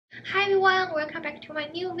Hi everyone, welcome back to my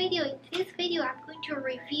new video. In this video, I'm going to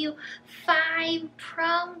review 5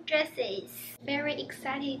 prom dresses. Very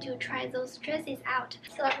excited to try those dresses out.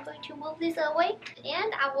 So I'm going to move this away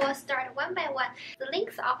and I will start one by one. The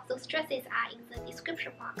links of those dresses are in the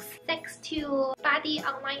description box. Thanks to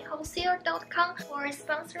bodyonlinewholesale.com for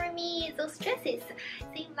sponsoring me those dresses.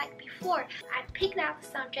 Same like before, I picked up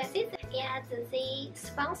some dresses and they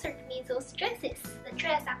sponsored me those dresses. The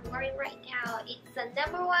dress I'm wearing right now is the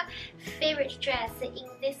 #1 favorite dress in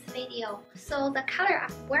this video. So the color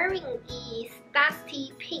I'm wearing is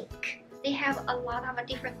dusty pink. They have a lot of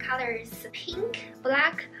different colors: pink,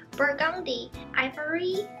 black, burgundy,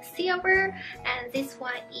 ivory, silver, and this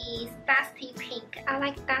one is dusty pink. I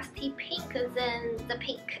like dusty pink than the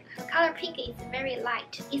pink. The color pink is very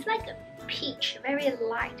light. It's like a peach, very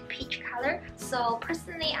light peach color. So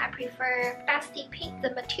personally, I prefer dusty pink.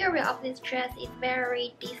 The material of this dress is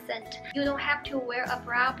very decent. You don't have to wear a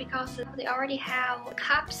bra because they already have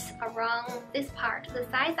cups around this part. The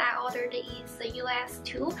size I ordered is the US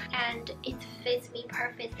 2 and it fits me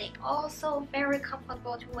perfectly. Also very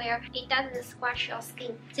comfortable to wear. It doesn't squash your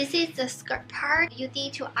skin. This is the skirt part. You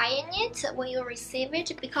need to iron it when you receive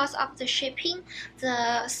it. Because of the shipping,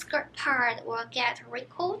 the skirt part will get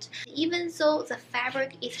wrinkled. Even though the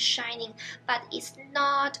fabric is shining, but it's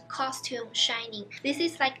not costume shining. This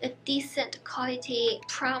is like a decent quality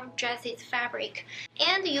prom dresses fabric.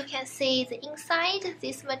 And you can see the inside,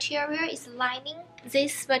 this material is lining.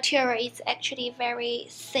 This material is actually very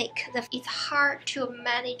thick. It's hard to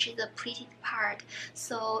manage the pleated part,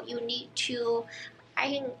 so you need to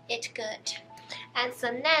iron it good. And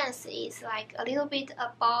the length is like a little bit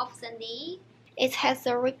above the knee. It has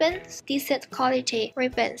the ribbon, decent quality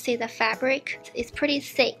ribbon. See the fabric, it's pretty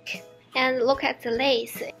thick. And look at the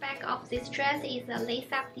lace. The back of this dress is a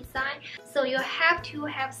lace-up design, so you have to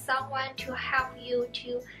have someone to help you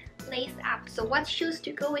to lace up. So what shoes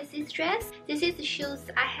to go with this dress? This is the shoes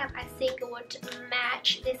I have, I think would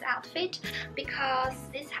match this outfit, because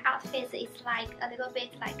this outfit is like a little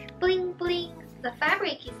bit like bling bling. The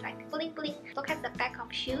fabric is like bling bling. Look at the back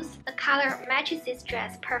of shoes. The color matches this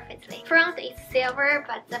dress perfectly. Front is silver,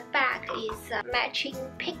 but the back is matching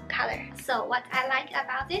pink color. So what I like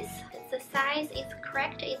about this, the size is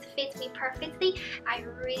correct. It fits me perfectly. I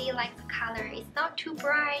really like the color. It's not too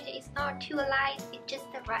bright, it's not too light. It's just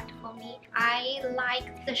right for me. I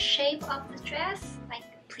like the shape of the dress, like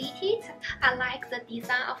pleated. I like the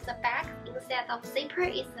design of the back. Instead of zipper,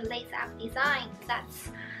 it's a lace-up design. That's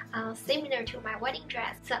similar to my wedding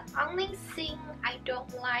dress. The only thing I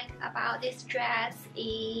don't like about this dress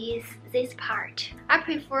is this part. I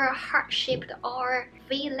prefer heart-shaped or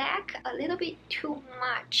V-leg, a little bit too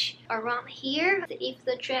much around here. If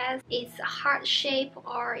the dress is heart-shaped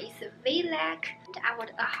or is a V-leg, I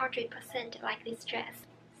would 100% like this dress.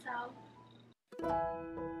 So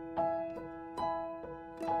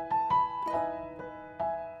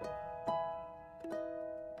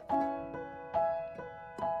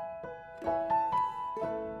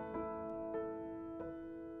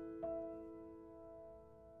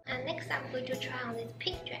and next I'm going to try on this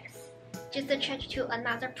pink dress. Just to change to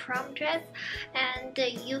another prom dress, and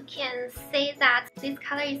you can say that this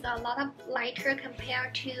color is a lot lighter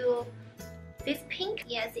compared to this pink.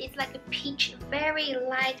 Yes, it's like a peach, very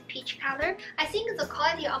light peach color. I think the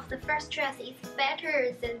quality of the first dress is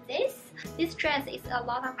better than this. This dress is a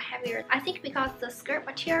lot heavier. I think because the skirt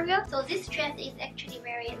material. So this dress is actually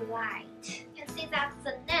very light. You can see that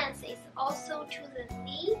the length is also to the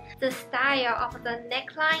knee. The style of the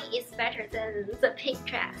neckline is better than the pink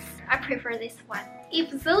dress. I prefer this one.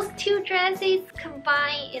 If those two dresses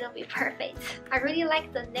combine, it'll be perfect. I really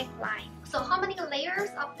like the neckline. So how many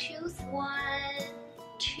layers of tulle? 1,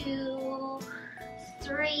 2,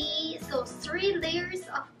 3. So 3 layers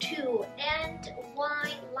of tulle and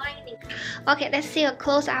 1 lining. Okay, let's see a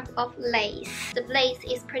close-up of lace. The lace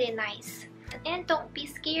is pretty nice. And don't be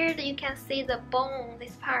scared, you can see the bone,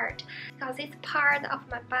 this part, because this part of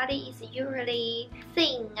my body is usually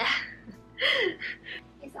thin.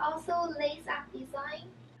 It's also lace-up design.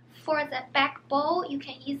 For the back bow, you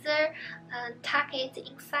can either tuck it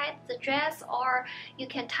inside the dress or you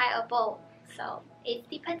can tie a bow. So it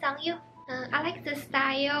depends on you. I like the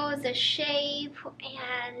style, the shape,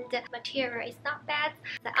 and the material is not bad.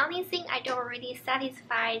 The only thing I don't really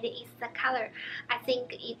satisfied is the color. I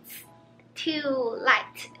think it's too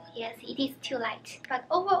light. Yes, it is too light. But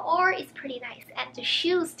overall, it's pretty nice. And the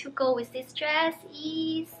shoes to go with this dress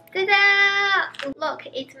is... ta-da! Look,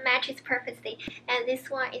 it matches perfectly. And this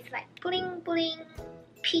one is like bling bling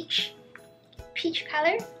peach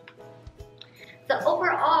color. The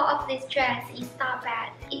overall of this dress is not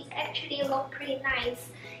bad. It actually looks pretty nice.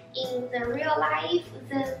 in the real life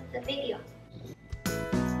than the video.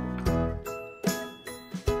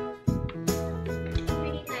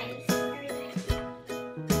 Really nice, very nice.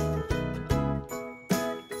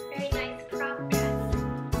 Very nice prom dress.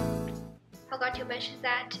 Forgot to mention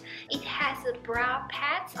that it has bra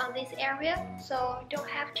pads on this area, so you don't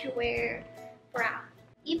have to wear bra.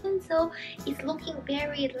 Even though it's looking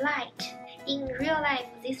very light, in real life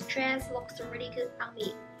this dress looks really good on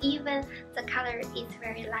me. Even the color is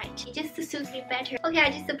very light. It just suits me better. Okay, I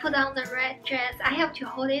just put on the red dress. I have to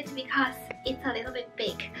hold it because it's a little bit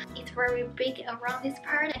big. It's very big around this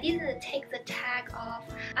part. I didn't take the tag off.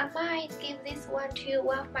 I might give this one to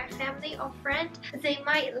one of my family or friend. They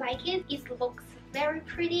might like it. It looks very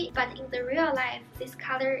pretty, but in the real life this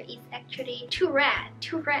color is actually too red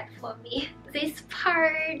for me. This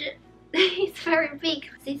part is very big.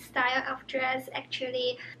 This style of dress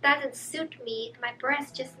actually doesn't suit me. My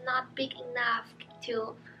breast just not big enough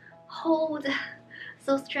to hold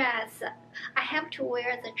those dress. I have to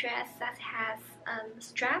wear the dress that has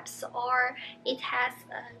straps, or it has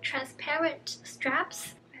transparent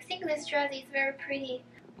straps. I think this dress is very pretty.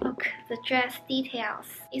 Look, the dress details.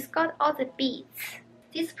 It's got all the beads.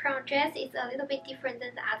 This prom dress is a little bit different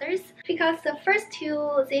than the others because the first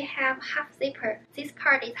two, they have half zipper. This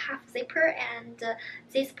part is half zipper and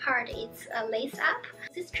this part is lace up.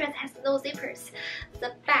 This dress has no zippers.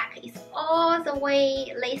 The back is all the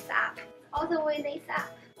way lace up. All the way lace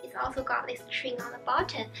up. It's also got this string on the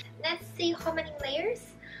bottom. Let's see how many layers.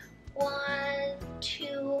 1,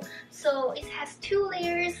 2, so it has 2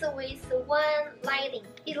 layers with 1 lining.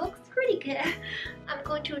 It looks pretty good. I'm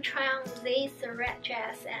going to try on this red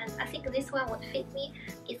dress and I think this one would fit me.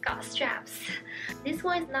 It's got straps. This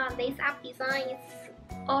one is not lace up design, it's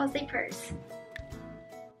all zippers.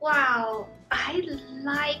 Wow, I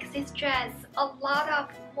like this dress a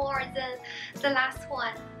lot more than the last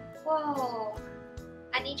one. Whoa,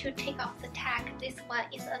 I need to take off the tag. This one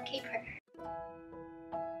is a keeper.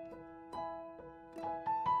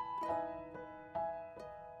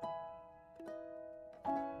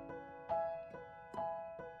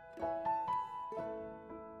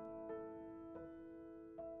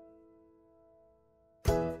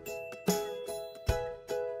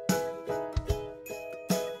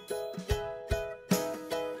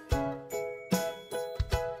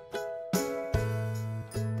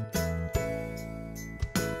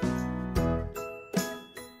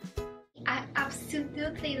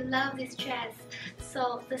 Absolutely love this dress.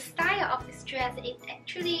 So the style of this dress is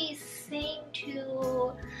actually same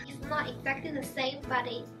to, it's not exactly the same, but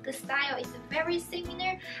the style is very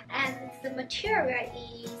similar and the material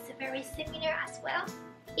is very similar as well.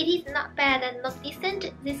 It is not bad and not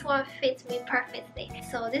decent. This one fits me perfectly.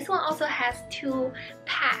 So this one also has 2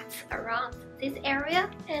 pads around this area.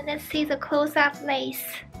 And let's see the close-up lace.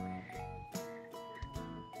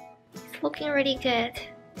 It's looking really good.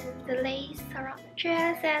 And the lace around the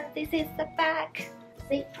dress, and this is the back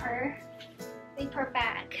zipper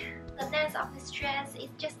bag. The length of this dress is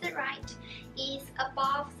just right. It's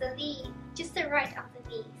above the knee, just right on the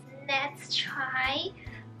knees. Let's try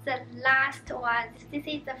the last one. This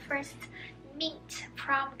is the first mint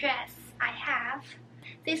prom dress I have.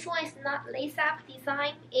 This one is not lace up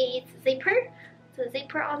design, it's zipper. The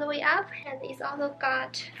zipper all the way up, and it's also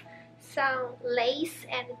got some lace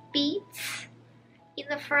and beads in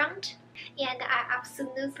the front. And I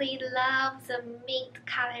absolutely love the mint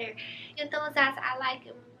color. You know that I like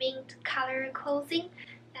mint color clothing,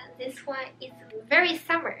 and this one is very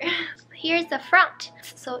summer. Here's the front.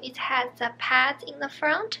 So it has the pads in the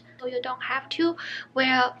front, so you don't have to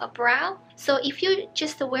wear a bra. So if you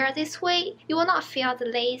just wear this way, you will not feel the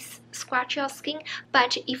lace scratch your skin.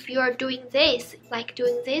 But if you're doing this, like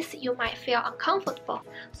doing this, you might feel uncomfortable.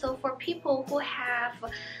 So for people who have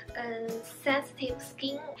sensitive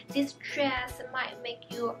skin, this dress might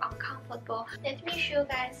make you uncomfortable. Let me show you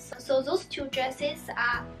guys. So those 2 dresses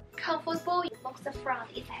are comfortable. Both the front,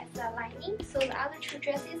 it has a lining. So the other 2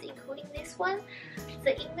 dresses, including this one,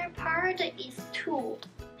 the inner part is 2.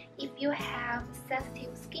 If you have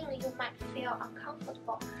sensitive skin, you might feel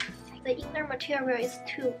uncomfortable. The inner material is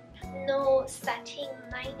 2. No satin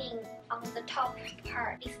lining on the top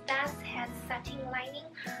part. This dress has satin lining.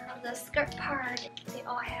 On the skirt part, they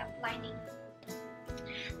all have lining.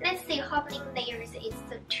 Let's see how many layers is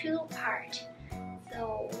the 2 part.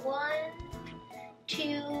 So 1,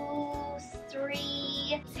 2, 3.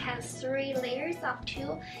 It has 3 layers of 2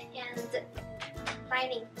 and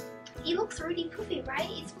lining. It looks really poofy, right?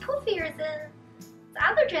 It's poofier than the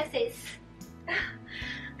other dresses.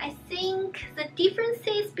 I think the difference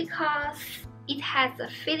is because it has a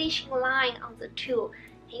finishing line on the 2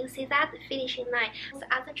 You see that finishing line. The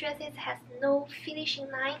other dresses has no finishing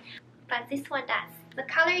line, but this one does. The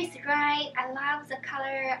color is right. I love the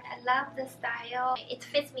color. I love the style. It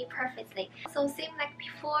fits me perfectly. So same like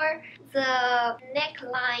before, the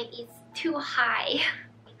neckline is too high.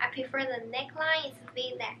 I prefer the neckline is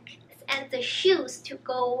V-neck. And the shoes to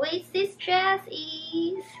go with this dress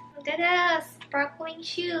is the sparkling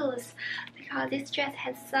shoes, because this dress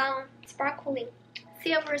has some sparkling,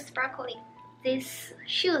 silver sparkling. This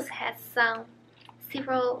shoes has some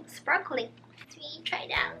silver sparkling. Let me try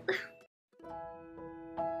it out.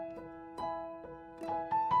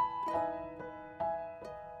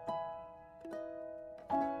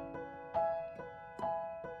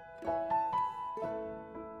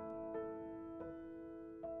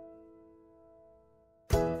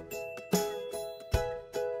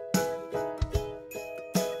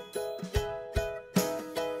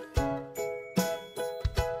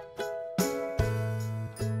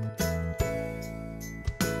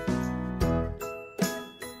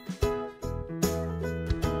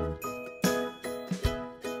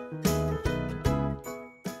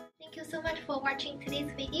 So much for watching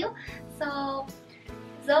today's video. So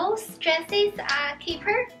those dresses are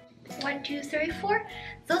keeper. 1, 2, 3, 4.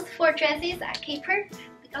 Those 4 dresses are keeper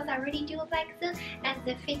because I really do like them and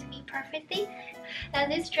they fit me perfectly.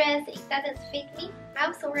 And this dress, it doesn't fit me.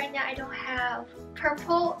 Also right now I don't have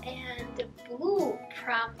purple and blue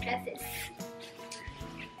prom dresses.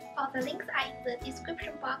 All the links are in the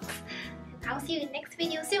description box. And I'll see you in the next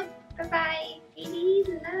video soon. Bye bye. Really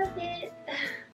love it.